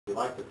Would you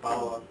like to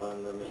follow up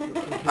on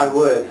Mr. I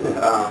would.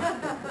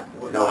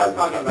 No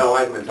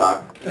Heisman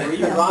talk. Were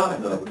you wrong,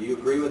 though? Do you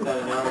agree with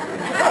that analysis?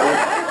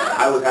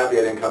 I was happy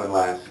I didn't come in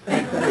last.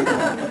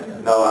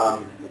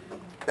 No,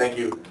 thank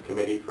you,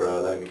 committee, for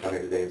letting me come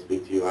here today and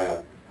speak to you.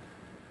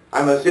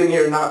 I'm sitting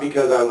here not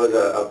because I was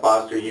a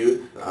foster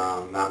youth,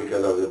 not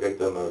because I was a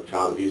victim of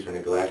child abuse or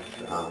neglect.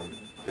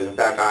 Because in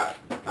fact,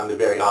 I'm the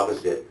very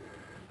opposite.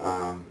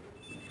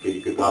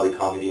 You could probably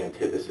call me the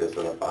antithesis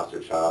of a foster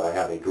child. I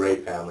have a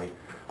great family.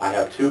 I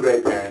have two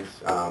great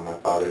parents. My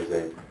father is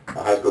a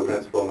high school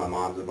principal. My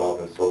mom's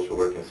involved in social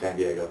work in San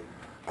Diego.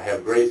 I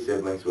have great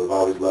siblings who have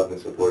always loved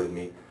and supported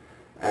me.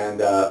 And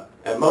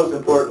most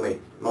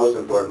importantly,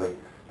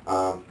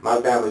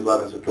 my family's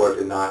love and support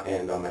did not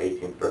end on my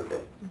 18th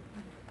birthday.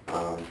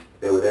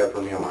 They were there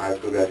for me on my high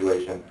school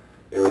graduation.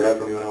 They were there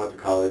for me when I went to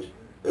college.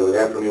 They were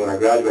there for me when I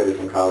graduated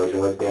from college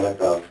and went to the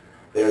NFL.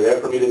 They are there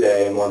for me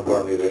today, and more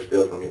importantly, they're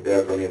still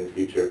there for me in the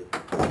future.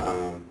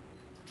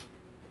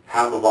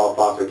 Half of all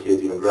foster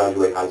kids even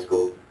graduate high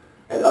school,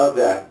 and of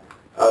that,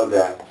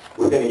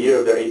 within a year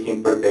of their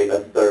 18th birthday, a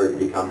third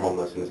become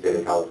homeless in the state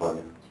of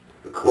California.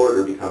 A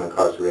quarter become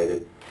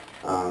incarcerated.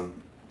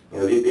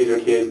 These are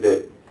kids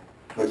that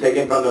were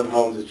taken from their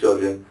homes as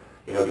children,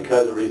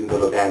 because of reasons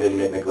of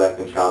abandonment,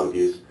 neglect, and child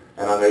abuse,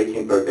 and on their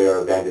 18th birthday are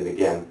abandoned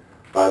again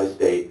by the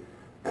state.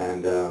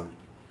 And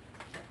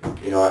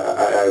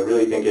I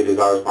really think it is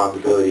our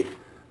responsibility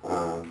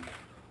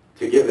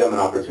to give them an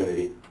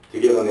opportunity, to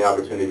give them the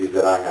opportunities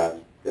that I have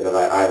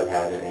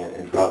had,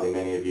 and probably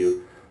many of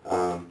you,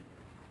 a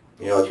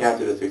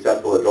chance at a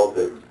successful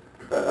adulthood,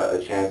 a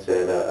chance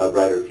at a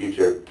brighter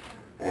future.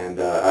 And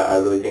I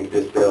really think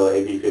this bill,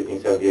 AB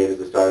 1578, is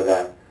the start of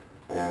that,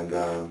 and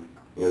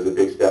is a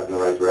big step in the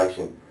right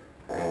direction.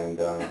 And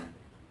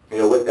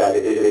with that,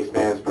 it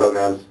expands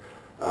programs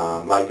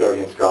like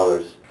Guardian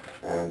Scholars.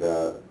 And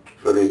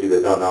for those of you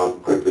that don't know, I'll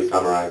quickly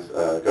summarize.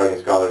 Guardian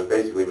Scholars,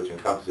 basically, which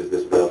encompasses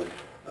this bill,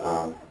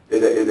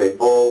 is a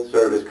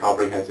full-service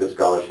comprehensive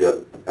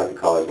scholarship at the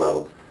college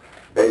level.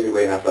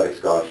 Basically an athletic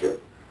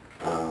scholarship,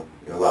 a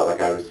lot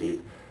like I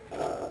received.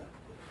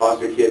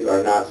 Foster kids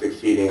are not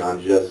succeeding on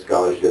just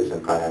scholarships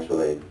and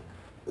financial aid.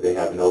 They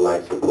have no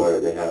life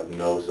support. They have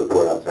no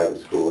support outside of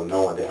school,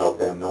 no one to help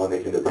them, no one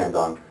they can depend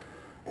on.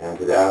 And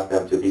to ask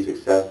them to be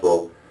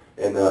successful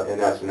in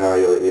that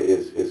scenario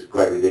is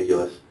quite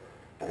ridiculous.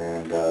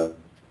 And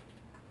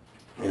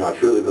I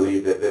truly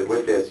believe that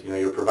with this,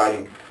 you're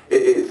providing.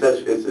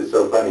 It's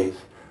so funny.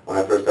 When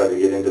I first started to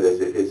get into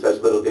this, it's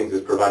such little things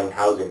as providing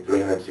housing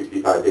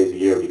 365 days a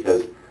year,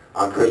 because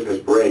on Christmas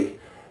break,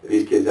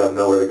 these kids have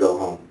nowhere to go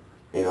home,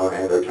 and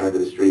they're turned to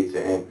the streets.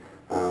 And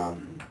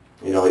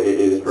it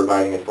is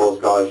providing a full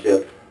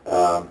scholarship,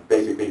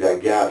 basically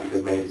that gap,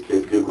 because many of these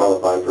kids do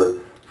qualify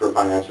for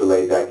financial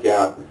aid, that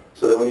gap,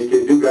 so that when these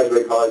kids do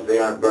graduate college, they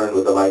aren't burned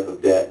with a life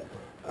of debt,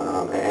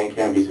 and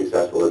can be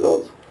successful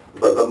adults.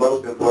 But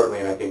most importantly,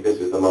 and I think this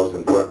is the most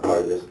important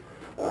part of this,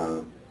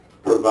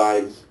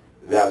 provides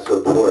that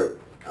support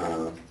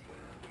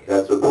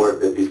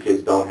that these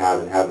kids don't have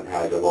and haven't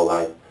had their whole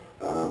life.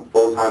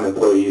 Full-time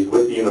employees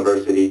with the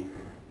university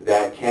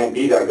that can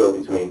be that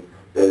go-between,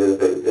 that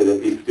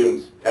if these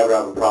students ever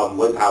have a problem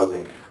with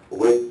housing,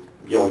 with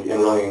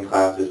enrolling in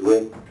classes,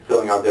 with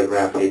filling out their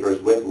grant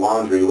papers, with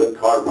laundry, with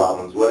car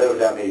problems, whatever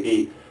that may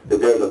be, that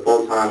there's a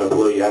full-time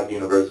employee at the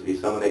university,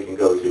 someone they can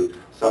go to,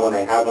 someone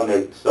they have on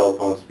their cell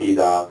phone speed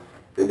dial,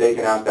 that they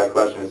can ask that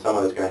question, and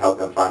someone that's going to help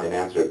them find an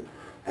answer.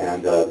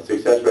 And the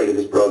success rate of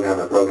this program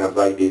and programs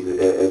like these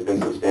has been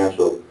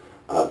substantial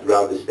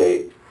throughout the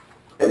state.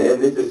 And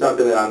this is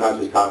something that I'm not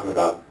just talking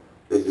about.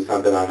 This is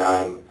something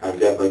I'm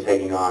definitely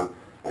taking on,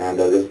 and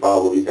this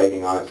fall we'll be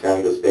taking on at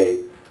San Diego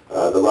State,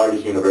 the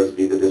largest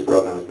university that this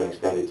program has been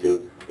extended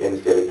to in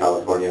the state of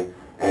California.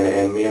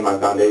 And me and my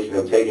foundation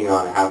are taking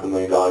on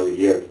 $500,000 a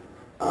year,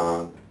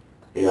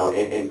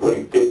 in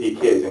putting 50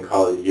 kids in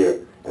college a year.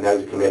 And that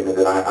is a commitment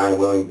that I am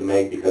willing to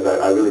make, because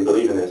I really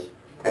believe in this.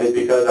 And it's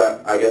because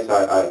I've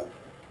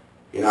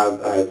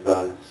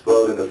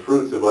spoiled in the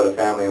fruits of what a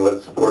family and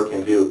what support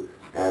can do.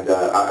 And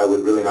I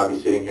would really not be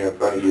sitting here in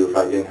front of you if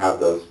I didn't have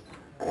those.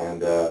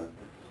 And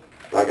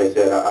like I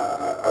said,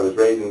 I was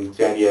raised in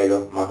San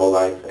Diego my whole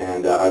life,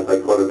 and I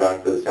played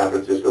quarterback for the San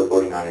Francisco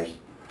 49ers.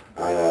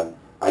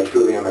 I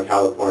truly am a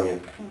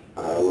Californian.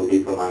 I will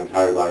be for my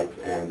entire life.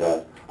 And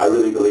I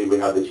really believe we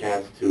have the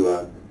chance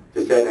to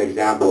set an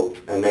example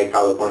and make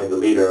California the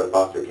leader of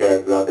foster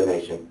care throughout the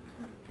nation.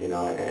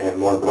 And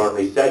more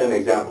importantly, set an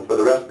example for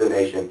the rest of the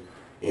nation,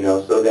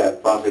 so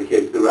that foster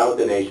kids throughout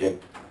the nation,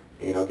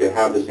 can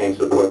have the same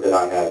support that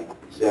I had,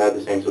 have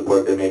the same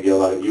support that maybe a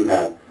lot of you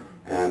had,